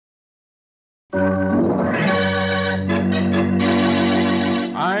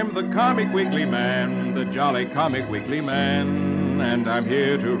friend, the Comic Weekly Man, the jolly Comic Weekly Man. And I'm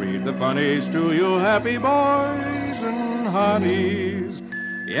here to read the funnies to you happy boys and honeys.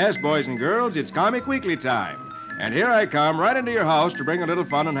 Yes, boys and girls, it's Comic Weekly time. And here I come right into your house to bring a little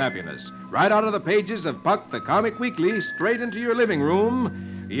fun and happiness. Right out of the pages of Puck the Comic Weekly, straight into your living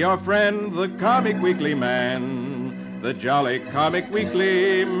room. Your friend, the Comic Weekly Man, the jolly Comic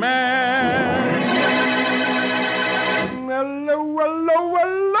Weekly Man. Hello, hello,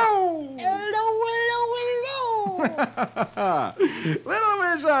 hello. Hello, hello, hello. Little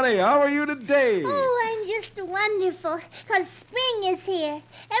Miss Honey, how are you today? Oh, I'm just wonderful, because spring is here.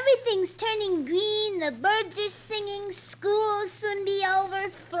 Everything's turning green, the birds are singing, school'll soon be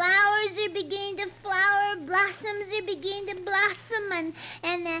over, flowers are beginning to flower, blossoms are beginning to blossom,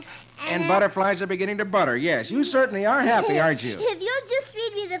 And butterflies are beginning to butter. Yes, you certainly are happy, aren't you? If you'll just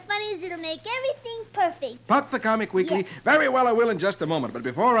read me the funnies, it'll make everything perfect. Puck the Comic Weekly? Yes. Very well, I will in just a moment. But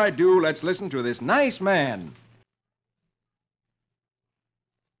before I do, let's listen to this nice man.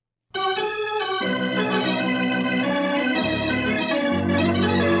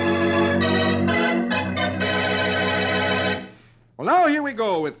 Well, now here we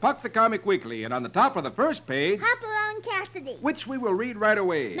go with Puck the Comic Weekly, and on the top of the first page, Hopalong, Cassidy. which we will read right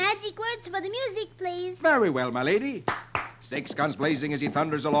away. Magic words for the music, please. Very well, my lady. Stakes guns blazing as he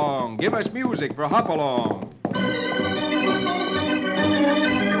thunders along. Give us music for Hopalong.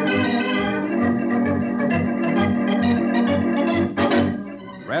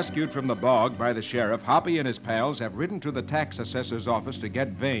 Rescued from the bog by the sheriff, Hoppy and his pals have ridden to the tax assessor's office to get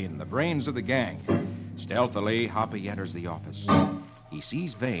Vane, the brains of the gang. Stealthily, Hoppy enters the office. He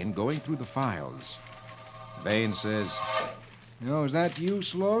sees Vane going through the files. Vane says, "Oh, is that you,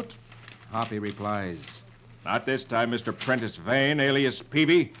 Sloat?" Hoppy replies, "Not this time, Mr. Prentice Vane, alias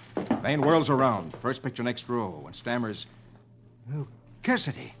Peavy." Vane whirls around, first picture next row, and stammers, "Oh,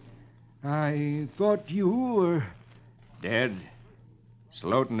 Cassidy, I thought you were..." "Dead."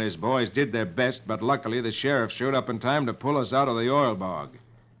 Sloat and his boys did their best, but luckily the sheriff showed up in time to pull us out of the oil bog.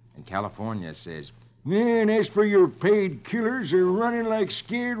 And California says, "And as for your paid killers, they're running like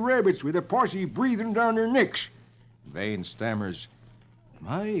scared rabbits with a posse breathing down their necks." Vane stammers,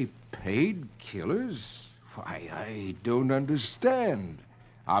 "My paid killers? Why, I don't understand."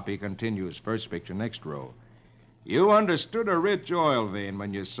 Hoppy continues, first picture next row. "You understood a rich oil vein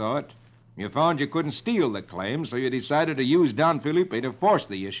when you saw it. You found you couldn't steal the claim, so you decided to use Don Felipe to force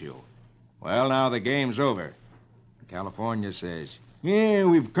the issue. Well, now the game's over." California says, "Yeah,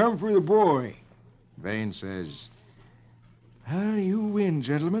 we've come for the boy." Vane says, "Well, you win,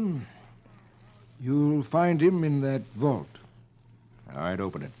 gentlemen. You'll find him in that vault." "All right,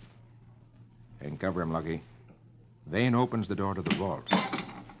 open it. And cover him, Lucky." Vane opens the door to the vault.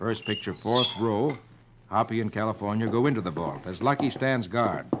 First picture, fourth row. Hoppy and California go into the vault as Lucky stands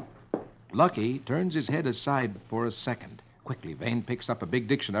guard. Lucky turns his head aside for a second. Quickly, Vane picks up a big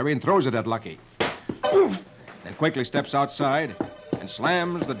dictionary and throws it at Lucky. Oof! Then quickly steps outside and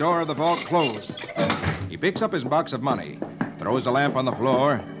slams the door of the vault closed. He picks up his box of money, throws the lamp on the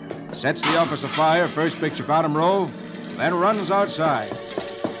floor, sets the office afire, first picture bottom row, then runs outside.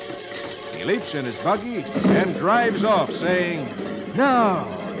 He leaps in his buggy and drives off, saying, "Now,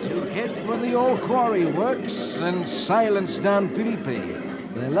 to head for the old quarry works and silence Don Felipe,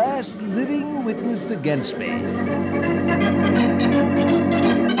 the last living witness against me."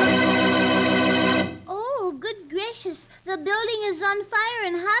 Oh, good gracious. The building is on fire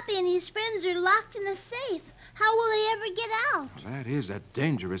and Hoppy and his friends are locked in a safe. How will they ever get out? That is a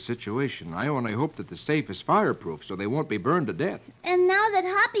dangerous situation. I only hope that the safe is fireproof so they won't be burned to death. And now that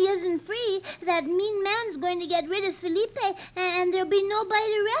Hoppy isn't free, that mean man's going to get rid of Felipe, and there'll be nobody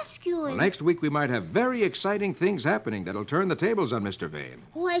to rescue him. Well, next week we might have very exciting things happening that'll turn the tables on Mr. Vane.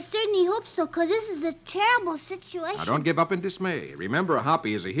 Oh, I certainly hope so, because this is a terrible situation. Now, don't give up in dismay. Remember,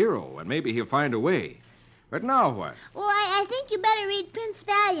 Hoppy is a hero, and maybe he'll find a way. But now what? Well, I think you better read Prince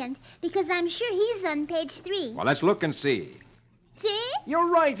Valiant, because I'm sure he's on page 3. Well, let's look and see. See? You're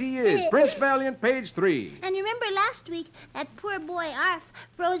right, he is. Prince Valiant, page 3. And remember last week, that poor boy Arf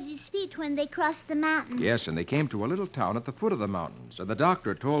froze his feet when they crossed the mountains. Yes, and they came to a little town at the foot of the mountains, and the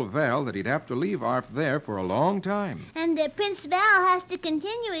doctor told Val that he'd have to leave Arf there for a long time. And Prince Val has to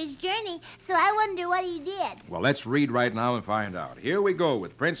continue his journey, so I wonder what he did. Well, let's read right now and find out. Here we go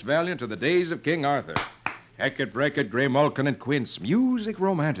with Prince Valiant to the days of King Arthur. Hecate, Breakit, Grey Mulkin, and Quince. Music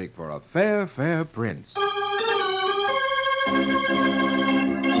romantic for a fair, fair prince.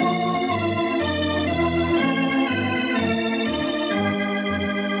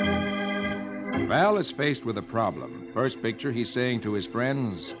 Val is faced with a problem. First picture, he's saying to his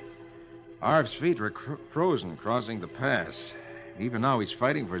friends, "Arf's feet were frozen crossing the pass. Even now, he's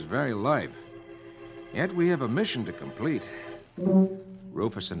fighting for his very life. Yet we have a mission to complete.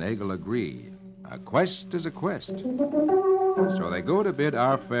 Rufus and Eagle agree. A quest is a quest. So they go to bid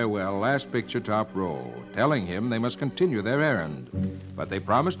our farewell last picture top row, telling him they must continue their errand. But they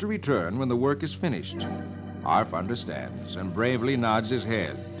promise to return when the work is finished. Arf understands and bravely nods his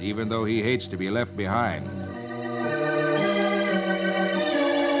head, even though he hates to be left behind.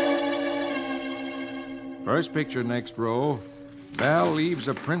 First picture next row, Val leaves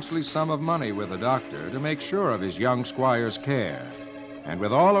a princely sum of money with the doctor to make sure of his young squire's care. And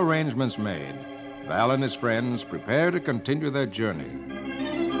with all arrangements made, Val and his friends prepare to continue their journey.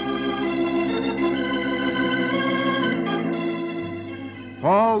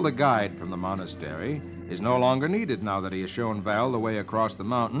 Paul, the guide from the monastery, is no longer needed now that he has shown Val the way across the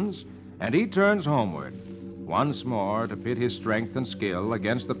mountains, and he turns homeward, once more to pit his strength and skill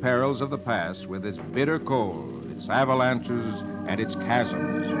against the perils of the pass with its bitter cold, its avalanches, and its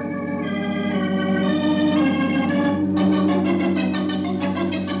chasms.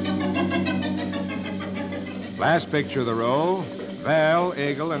 Last picture of the row, Val,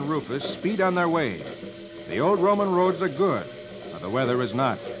 Eagle, and Rufus speed on their way. The old Roman roads are good, but the weather is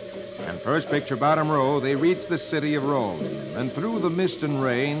not. And first picture bottom row, they reach the city of Rome, and through the mist and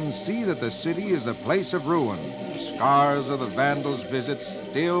rain, see that the city is a place of ruin. Scars of the Vandals' visits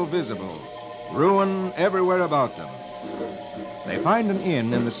still visible. Ruin everywhere about them. They find an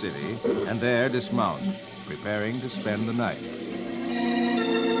inn in the city, and there dismount, preparing to spend the night.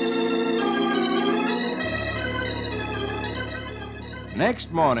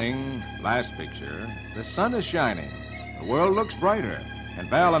 Next morning, last picture, the sun is shining. The world looks brighter, and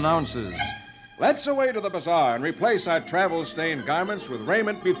Val announces, "Let's away to the bazaar and replace our travel-stained garments with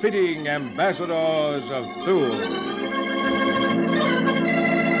raiment befitting ambassadors of Thule."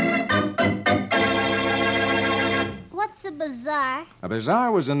 What's a bazaar? A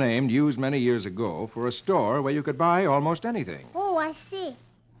bazaar was a name used many years ago for a store where you could buy almost anything. Oh, I see.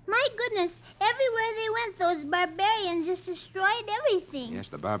 My goodness, everywhere they went, those barbarians just destroyed everything. Yes,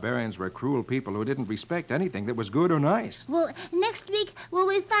 the barbarians were cruel people who didn't respect anything that was good or nice. Well, next week, will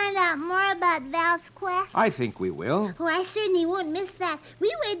we find out more about Val's quest? I think we will. Oh, I certainly won't miss that.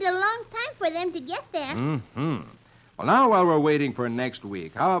 We waited a long time for them to get there. Mm-hmm. Well, now while we're waiting for next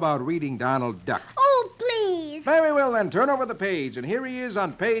week, how about reading Donald Duck? Oh, please. Very well, then. Turn over the page, and here he is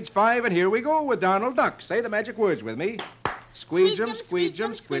on page 5, and here we go with Donald Duck. Say the magic words with me. Squeege 'em, squeege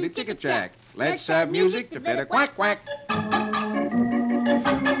 'em, squiddy ticket jack. Let's have music to fit a quack quack.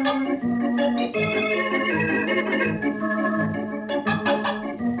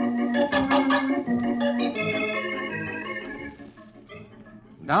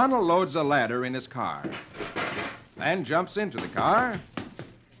 Donald loads a ladder in his car, then jumps into the car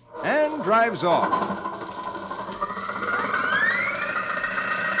and drives off.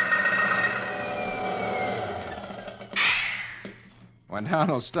 When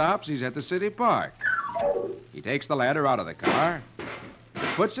Donald stops, he's at the city park. He takes the ladder out of the car,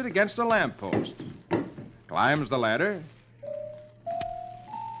 puts it against a lamppost, climbs the ladder,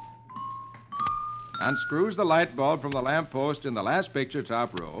 unscrews the light bulb from the lamppost in the last picture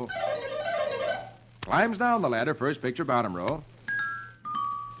top row, climbs down the ladder, first picture bottom row,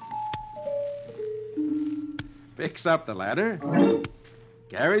 picks up the ladder,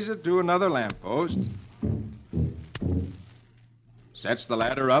 carries it to another lamppost, sets the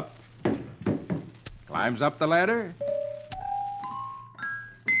ladder up, climbs up the ladder,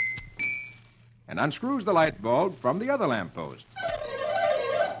 and unscrews the light bulb from the other lamppost.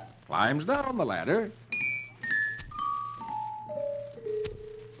 Climbs down the ladder,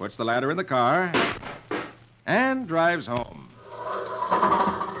 puts the ladder in the car, and drives home.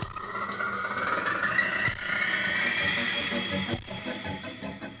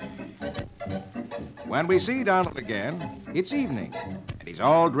 When we see Donald again, it's evening, and he's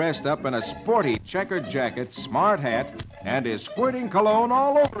all dressed up in a sporty checkered jacket, smart hat, and is squirting cologne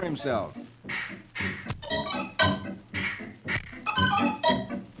all over himself.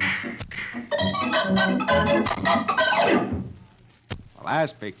 The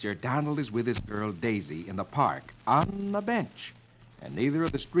last picture, Donald is with his girl Daisy in the park on the bench, and neither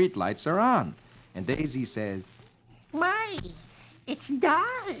of the street lights are on. And Daisy says, "My, it's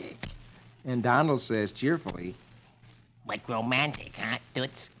dark." and Donald says cheerfully, What romantic, huh,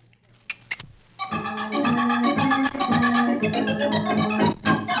 Toots?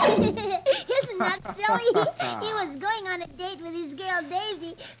 Isn't that silly? He was going on a date with his girl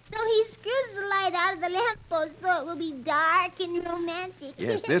Daisy, so he screws the light out of the lamppost so it will be dark and romantic.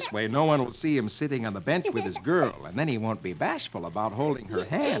 Yes, this way no one will see him sitting on the bench with his girl, and then he won't be bashful about holding her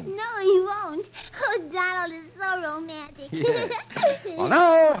hand. No, he won't. Oh, Donald is so romantic. Yes. Well,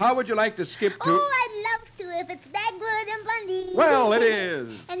 now, how would you like to skip to... Oh, I'd love to if it's Dagwood and Blondie. Well, it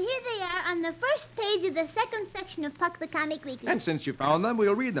is. And here they are on the first page of the second section of Puck the Comic Weekly. And since you found them,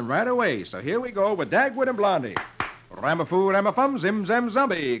 we'll read them right away. So here we go with Dagwood and Blondie. Ramafoo, Ramafum, Zim Zam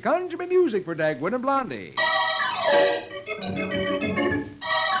Zombie. Conjure me music for Dagwood and Blondie.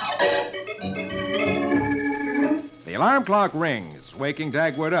 The alarm clock rings, waking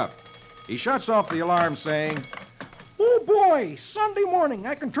Dagwood up. He shuts off the alarm, saying, Oh, boy, Sunday morning.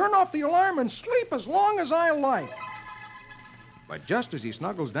 I can turn off the alarm and sleep as long as I like. But just as he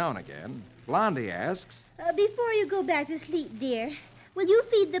snuggles down again, Blondie asks, Before you go back to sleep, dear, will you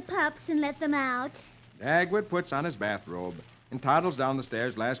feed the pups and let them out? Dagwood puts on his bathrobe and toddles down the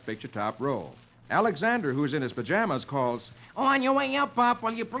stairs, last picture, top row. Alexander, who's in his pajamas, calls, On your way up, Pop,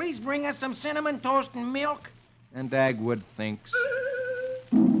 will you please bring us some cinnamon toast and milk? and Dagwood thinks.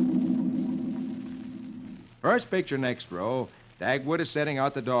 First picture, next row, Dagwood is setting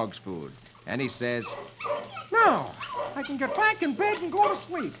out the dog's food, and he says, Now, I can get back in bed and go to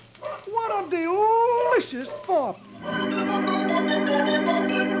sleep. What a delicious thought.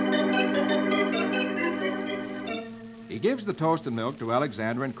 He gives the toast and milk to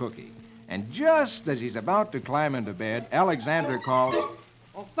Alexander and Cookie. And just as he's about to climb into bed, Alexander calls,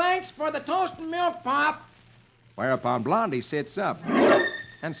 Well, thanks for the toast and milk, Pop. whereupon Blondie sits up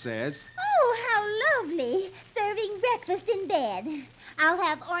and says, Oh, how lovely. Serving breakfast in bed. I'll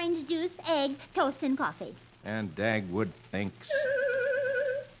have orange juice, egg, toast, and coffee. and Dagwood thinks,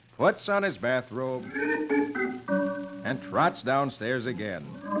 puts on his bathrobe, and trots downstairs again.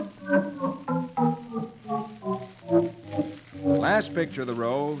 Last picture of the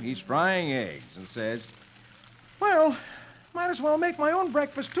row, he's frying eggs and says, Well, might as well make my own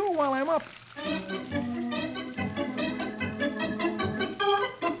breakfast, too, while I'm up.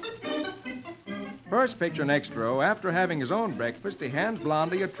 First picture, next row, after having his own breakfast, he hands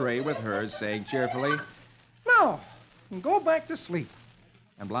Blondie a tray with hers, saying cheerfully, Now, go back to sleep.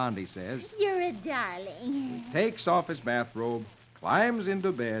 and Blondie says, You're a darling. takes off his bathrobe, climbs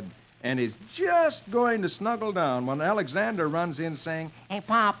into bed, and is just going to snuggle down when Alexander runs in saying, Hey,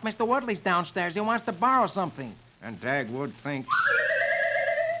 Pop, Mr. Woodley's downstairs. He wants to borrow something. and Dagwood thinks,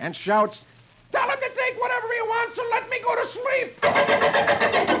 and shouts, Tell him to take whatever he wants and let me go to sleep.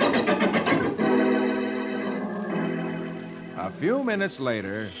 A few minutes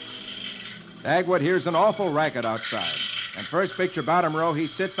later, Dagwood hears an awful racket outside. And first picture, bottom row, he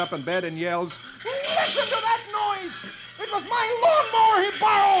sits up in bed and yells, Listen to that noise. It was my lawnmower he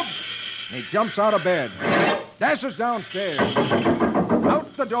borrowed. and he jumps out of bed, dashes downstairs,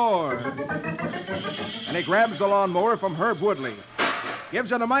 out the door, and he grabs the lawnmower from Herb Woodley,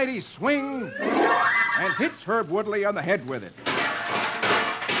 gives it a mighty swing, and hits Herb Woodley on the head with it.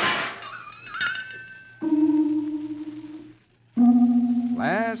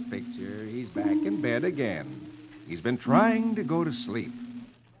 Last picture, he's back in bed again. He's been trying to go to sleep.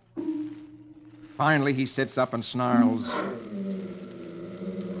 Finally, he sits up and snarls,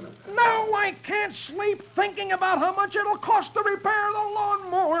 Now I can't sleep thinking about how much it'll cost to repair the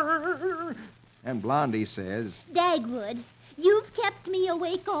lawnmower. and Blondie says, Dagwood, you've kept me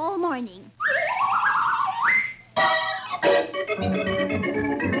awake all morning.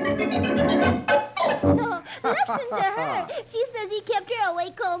 Oh, listen to her. She says he kept her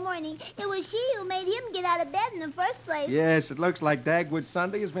awake all morning. It was she who made him get out of bed in the first place. yes, it looks like Dagwood's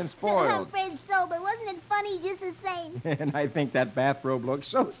Sunday has been I'm spoiled. afraid so, but wasn't it funny just the same? And I think that bathrobe looks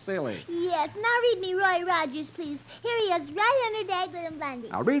so silly. Yes. Now read me Roy Rogers, please. Here he is, right under Dagwood and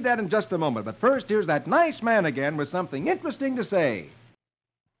Blondie. I'll read that in just a moment, but first, here's that nice man again with something interesting to say.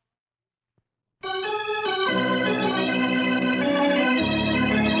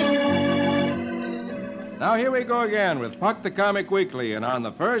 Now, here we go again with Puck the Comic Weekly, and on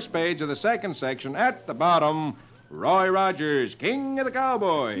the first page of the second section, at the bottom, Roy Rogers, King of the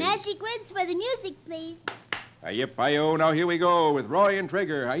Cowboys. Magic words for the music, please. Hi-yip-hi-yo. Now, here we go with Roy and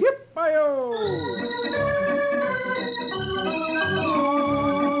Trigger. Hi-yip-hi-yo.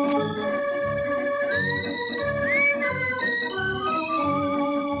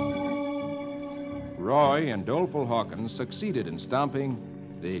 Roy and Doleful Hawkins succeeded in stomping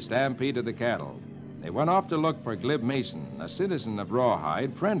the stampede of the cattle. They went off to look for Glib Mason, a citizen of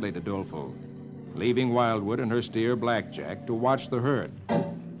Rawhide, friendly to Doleful, leaving Wildwood and her steer Blackjack to watch the herd.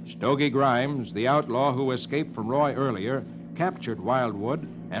 Stogie Grimes, the outlaw who escaped from Roy earlier, captured Wildwood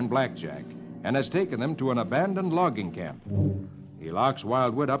and Blackjack and has taken them to an abandoned logging camp. He locks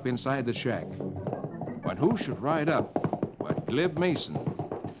Wildwood up inside the shack. But who should ride up but Glib Mason?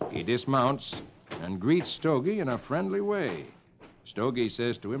 He dismounts and greets Stogie in a friendly way. Stogie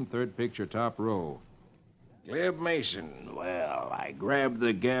says to him, third picture, top row, Glib Mason, well, I grabbed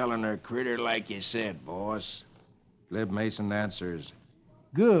the gal and her critter like you said, boss. Glib Mason answers,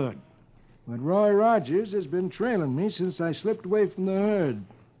 Good. But Roy Rogers has been trailing me since I slipped away from the herd.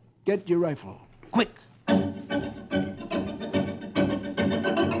 Get your rifle. Quick!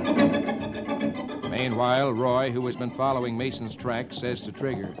 Meanwhile, Roy, who has been following Mason's track, says to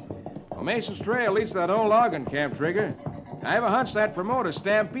Trigger, Well, Mason's trail leads to that old logging camp, Trigger. I have a hunch that promoter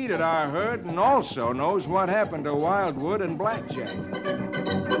stampeded our herd and also knows what happened to Wildwood and Blackjack.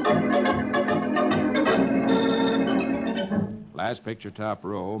 Last picture, top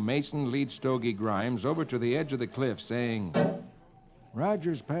row, Mason leads Stogie Grimes over to the edge of the cliff, saying,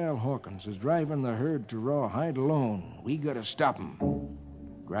 Roger's pal Hawkins is driving the herd to Rawhide alone. We gotta stop him.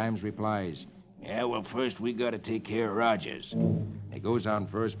 Grimes replies, Yeah, well, first we gotta take care of Rogers. He goes on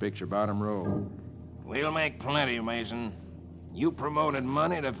first picture, bottom row. We'll make plenty, Mason. You promoted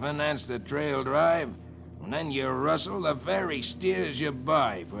money to finance the trail drive, and then you rustle the very steers you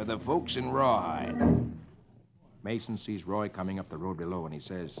buy for the folks in Rawhide. Mason sees Roy coming up the road below, and he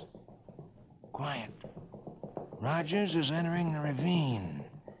says, Quiet. Rogers is entering the ravine.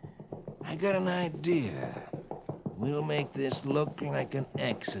 I got an idea. We'll make this look like an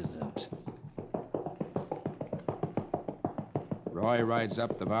accident. Roy rides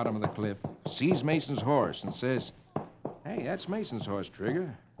up the bottom of the cliff, sees Mason's horse, and says, Hey, that's Mason's horse,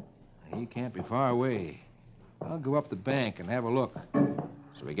 Trigger. He can't be far away. I'll go up the bank and have a look.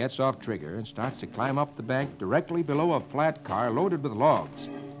 So he gets off Trigger and starts to climb up the bank directly below a flat car loaded with logs.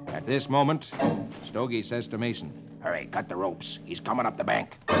 At this moment, Stogie says to Mason, Hurry, cut the ropes. He's coming up the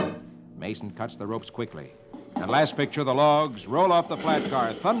bank. Mason cuts the ropes quickly. And last picture, the logs roll off the flat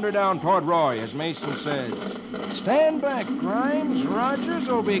car, thunder down toward Roy as Mason says, Stand back, Grimes. Rogers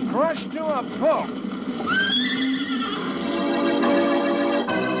will be crushed to a pulp.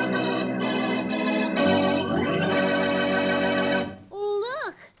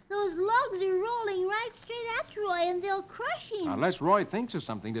 Look, those logs are rolling right straight at Roy, and they'll crush him. Unless Roy thinks of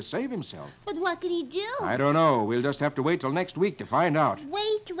something to save himself. But what can he do? I don't know. We'll just have to wait till next week to find out. Wait.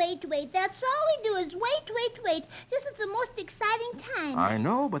 That's all we do is wait. This is the most exciting time. I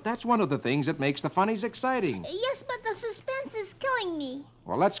know, but that's one of the things that makes the funnies exciting. Yes, but the suspense is killing me.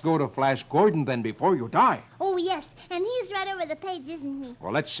 Well, let's go to Flash Gordon then before you die. Oh, yes, and he's right over the page, isn't he?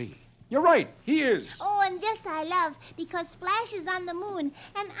 Well, let's see. You're right. He is. Oh, and this I love, because Flash is on the moon,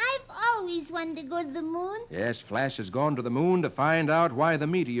 and I've always wanted to go to the moon. Yes, Flash has gone to the moon to find out why the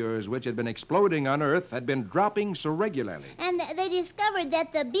meteors which had been exploding on Earth had been dropping so regularly. And they discovered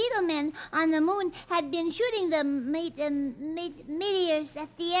that the beetle men on the moon had been shooting the meteors at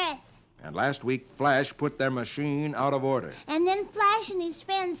the Earth. And last week, Flash put their machine out of order. And then Flash and his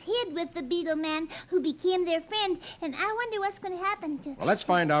friends hid with the beetle man who became their friend, and I wonder what's going to happen to... Well, let's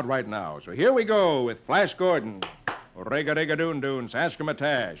find out right now. So here we go with Flash Gordon. Rega-dega-doon-doon,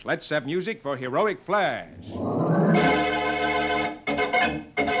 saskimatash. Let's have music for Heroic Flash.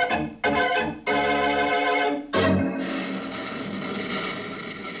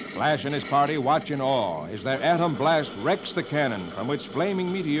 Flash and his party watch in awe as their atom blast wrecks the cannon from which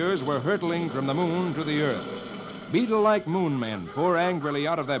flaming meteors were hurtling from the moon to the Earth. Beetle-like moon men pour angrily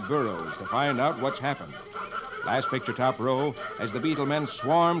out of their burrows to find out what's happened. Last picture, top row, as the Beetle men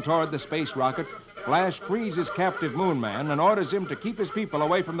swarm toward the space rocket, Flash frees his captive moon man and orders him to keep his people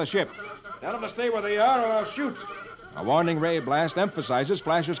away from the ship. Tell them to stay where they are or I'll shoot. A warning ray blast emphasizes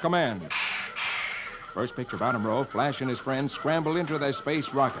Flash's command. First picture, bottom row, Flash and his friends scramble into their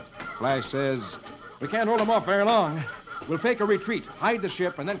space rocket. Flash says, We can't hold them off very long. We'll fake a retreat, hide the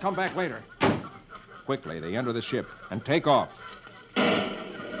ship, and then come back later. Quickly, they enter the ship and take off.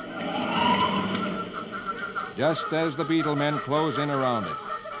 Just as the Beetle men close in around it,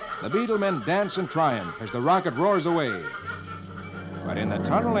 the Beetle men dance in triumph as the rocket roars away. But in the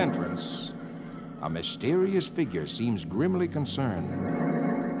tunnel entrance, a mysterious figure seems grimly concerned.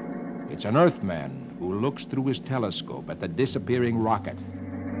 It's an Earthman who looks through his telescope at the disappearing rocket.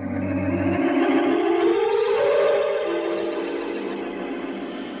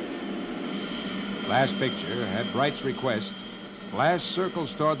 Last picture, at Bright's request, Flash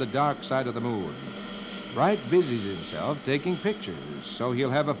circles toward the dark side of the moon. Bright busies himself taking pictures, so he'll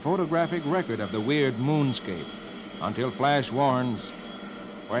have a photographic record of the weird moonscape, until Flash warns,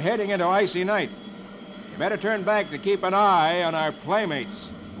 We're heading into icy night. You better turn back to keep an eye on our playmates.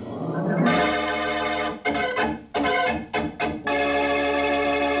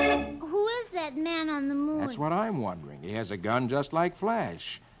 Who is that man on the moon? That's what I'm wondering. He has a gun just like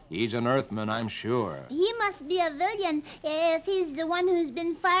Flash. He's an Earthman, I'm sure. He must be a villain if he's the one who's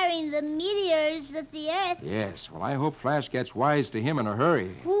been firing the meteors at the Earth. Yes, well, I hope Flash gets wise to him in a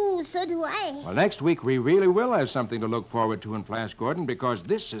hurry. Ooh, so do I. Well, next week we really will have something to look forward to in Flash Gordon, because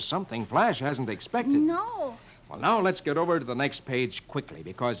this is something Flash hasn't expected. No. Well, now let's get over to the next page quickly,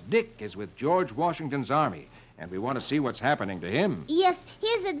 because Dick is with George Washington's army, and we want to see what's happening to him. Yes,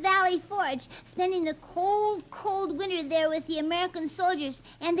 he's at Valley Forge, spending the cold, cold winter there with the American soldiers,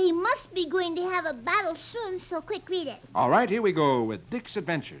 and they must be going to have a battle soon, so quick, read it. All right, here we go with Dick's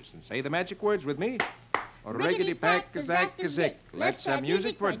adventures, and say the magic words with me. Riggedy-pack, kazak, kazik. Let's have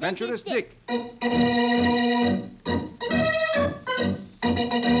music for adventurous Dick.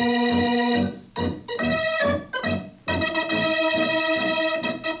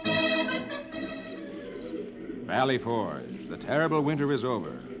 Valley Forge. The terrible winter is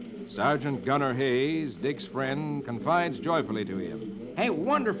over. Sergeant Gunner Hayes, Dick's friend, confides joyfully to him. Hey,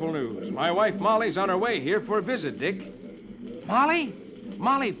 wonderful news. My wife Molly's on her way here for a visit, Dick. Molly?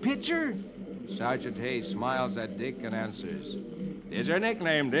 Molly Pitcher? Sergeant Hayes smiles at Dick and answers. Is her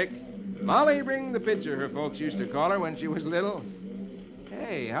nickname, Dick. Molly Bring the Pitcher, her folks used to call her when she was little.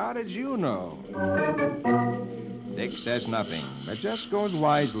 Hey, how did you know? Dick says nothing, but just goes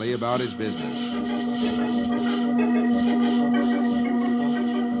wisely about his business.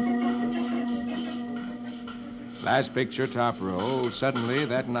 Last picture, top row. Suddenly,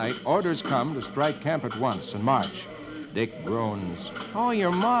 that night, orders come to strike camp at once and march. Dick groans. Oh,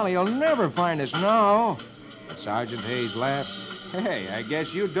 your Molly will never find us now. But Sergeant Hayes laughs. Hey, I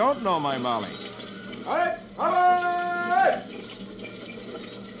guess you don't know my Molly.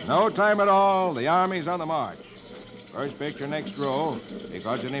 No time at all. The army's on the march. First picture, next row,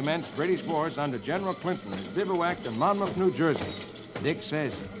 because an immense British force under General Clinton is bivouacked in Monmouth, New Jersey. Dick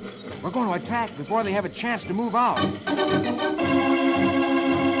says, we're going to attack before they have a chance to move out.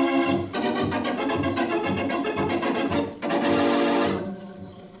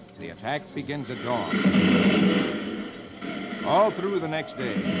 The attack begins at dawn. All through the next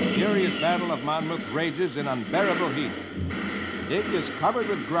day, the furious battle of Monmouth rages in unbearable heat. Dick is covered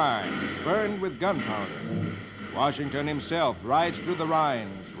with grime, burned with gunpowder. Washington himself rides through the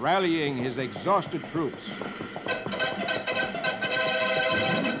Rhines, rallying his exhausted troops.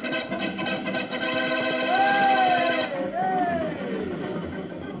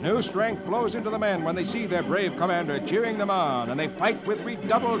 New strength flows into the men when they see their brave commander cheering them on, and they fight with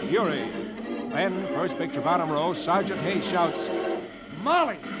redoubled fury. Then, first picture, bottom row, Sergeant Hayes shouts,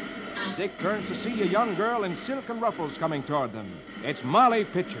 Molly! Dick turns to see a young girl in silken ruffles coming toward them. It's Molly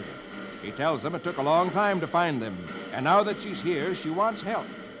Pitcher. He tells them it took a long time to find them, and now that she's here, she wants help.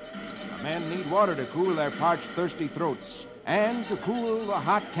 The men need water to cool their parched, thirsty throats, and to cool the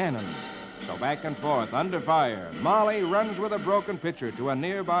hot cannon. So back and forth, under fire, Molly runs with a broken pitcher to a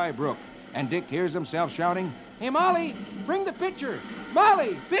nearby brook, and Dick hears himself shouting, Hey, Molly, bring the pitcher!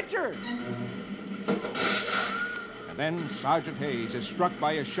 Molly, pitcher! And then Sergeant Hayes is struck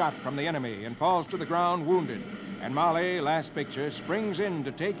by a shot from the enemy and falls to the ground wounded. And Molly, last picture, springs in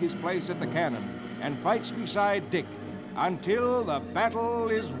to take his place at the cannon and fights beside Dick until the battle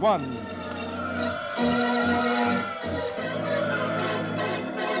is won.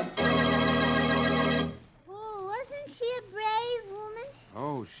 Oh, wasn't she a brave woman?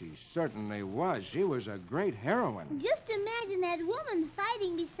 Oh, she certainly was. She was a great heroine. Just imagine that woman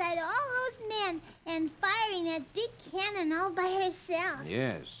fighting beside all those men and firing that big cannon all by herself.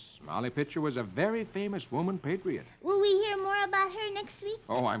 Yes, Molly Pitcher was a very famous woman patriot. Will we hear more about her next week?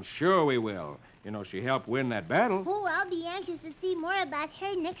 Oh, I'm sure we will. You know, she helped win that battle. Oh, I'll be anxious to see more about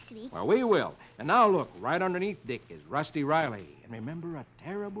her next week. Well, we will. And now look, right underneath Dick is Rusty Riley. And remember, a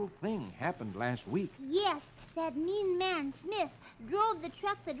terrible thing happened last week. Yes, that mean man, Smith, drove the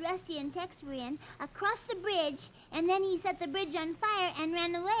truck that Rusty and Tex were in across the bridge, and then he set the bridge on fire and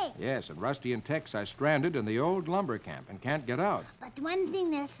ran away. Yes, and Rusty and Tex are stranded in the old lumber camp and can't get out. But one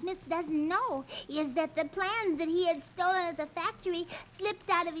thing that Smith doesn't know is that the plans that he had stolen at the factory slipped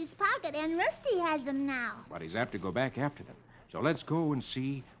out of his pocket, and Rusty has them now. But he's apt to go back after them. So let's go and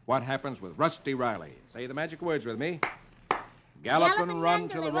see what happens with Rusty Riley. Say the magic words with me. Gallop and run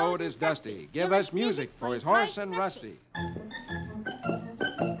till the road is dusty. Give us music for his horse and Rusty.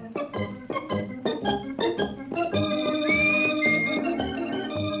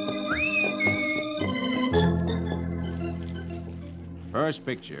 First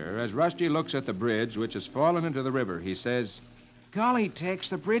picture, as Rusty looks at the bridge which has fallen into the river, he says, Golly, Tex,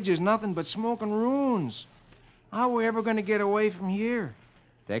 the bridge is nothing but smoke and ruins. How are we ever going to get away from here?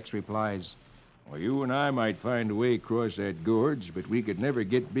 Tex replies, Well, you and I might find a way across that gorge, but we could never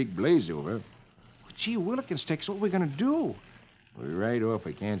get Big Blaze over. Gee willikins, Tex, what are we going to do? Well, right off,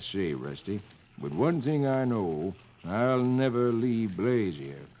 I can't say, Rusty. But one thing I know, I'll never leave Blaze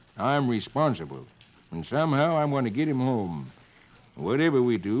here. I'm responsible. And somehow I'm going to get him home. Whatever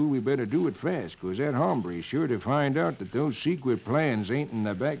we do, we better do it fast, 'cause that hombre's sure to find out that those secret plans ain't in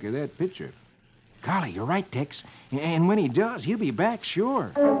the back of that picture. Golly, you're right, Tex. And when he does, he'll be back,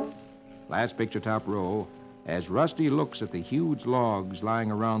 sure. Last picture, top row. As Rusty looks at the huge logs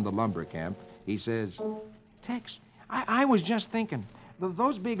lying around the lumber camp, he says, Tex, I was just thinking,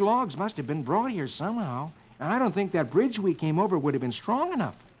 those big logs must have been brought here somehow. And I don't think that bridge we came over would have been strong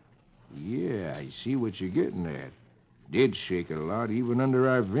enough. Yeah, I see what you're getting at. Did shake a lot, even under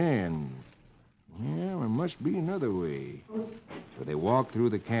our van. Yeah, there must be another way. So they walk through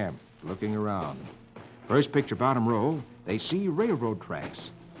the camp, looking around. First picture, bottom row, they see railroad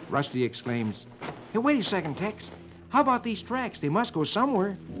tracks. Rusty exclaims, Hey, wait a second, Tex. How about these tracks? They must go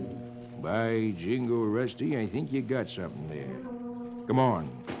somewhere. By jingo, Rusty, I think you got something there. Come on.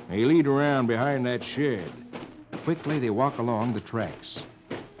 They lead around behind that shed. Quickly, they walk along the tracks.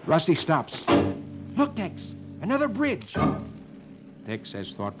 Rusty stops. Look, Tex, another bridge. Tex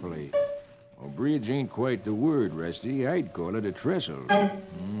says thoughtfully, Well, bridge ain't quite the word, Rusty. I'd call it a trestle.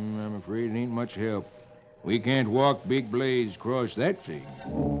 I'm afraid it ain't much help. We can't walk Big Blaze across that thing.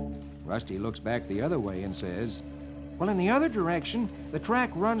 Rusty looks back the other way and says, Well, in the other direction, the track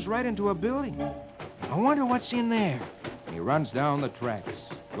runs right into a building. I wonder what's in there. He runs down the tracks,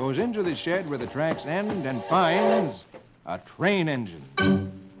 goes into the shed where the tracks end, and finds a train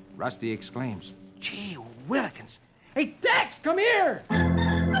engine. Rusty exclaims, Gee willikins. Hey, Tex, come here!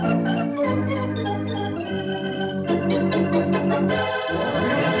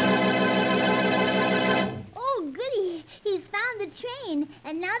 Oh, goody. He's found the train.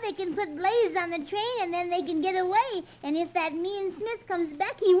 And now they can put Blaze on the train and then they can get away. And if that mean Smith comes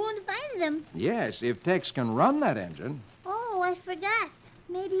back, he won't find them. Yes, if Tex can run that engine. Oh, I forgot.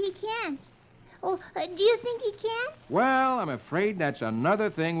 Maybe he can't. Oh, do you think he can? Well, I'm afraid that's another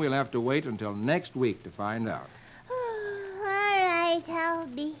thing we'll have to wait until next week to find out. All right, I'll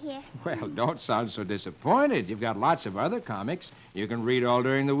be here. Well, don't sound so disappointed. You've got lots of other comics you can read all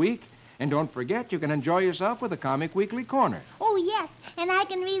during the week. And don't forget, you can enjoy yourself with the Comic Weekly Corner. Oh, yes. And I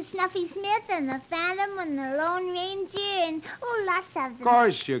can read Snuffy Smith and the Phantom and the Lone Ranger and, lots of them. Of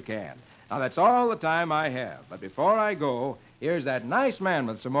course you can. Now, that's all the time I have. But before I go, here's that nice man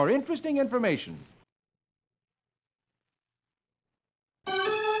with some more interesting information.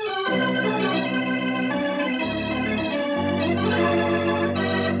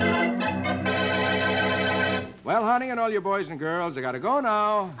 Well, honey, and all you boys and girls, I gotta go now.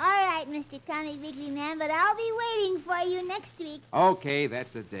 All right, Mr. Comic Weekly Man, but I'll be waiting for you next week. Okay,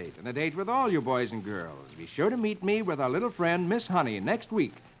 that's the date. And a date with all you boys and girls. Be sure to meet me with our little friend, Miss Honey, next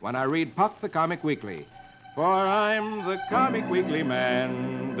week when I read Puck the Comic Weekly. For I'm the Comic Weekly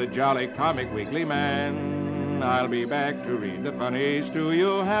Man, the jolly Comic Weekly Man. I'll be back to read the funnies to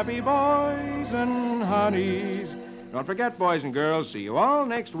you happy boys and honeys. Don't forget, boys and girls, see you all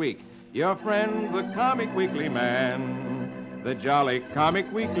next week. Your friend, the Comic Weekly Man, the jolly Comic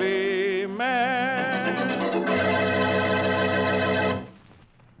Weekly Man.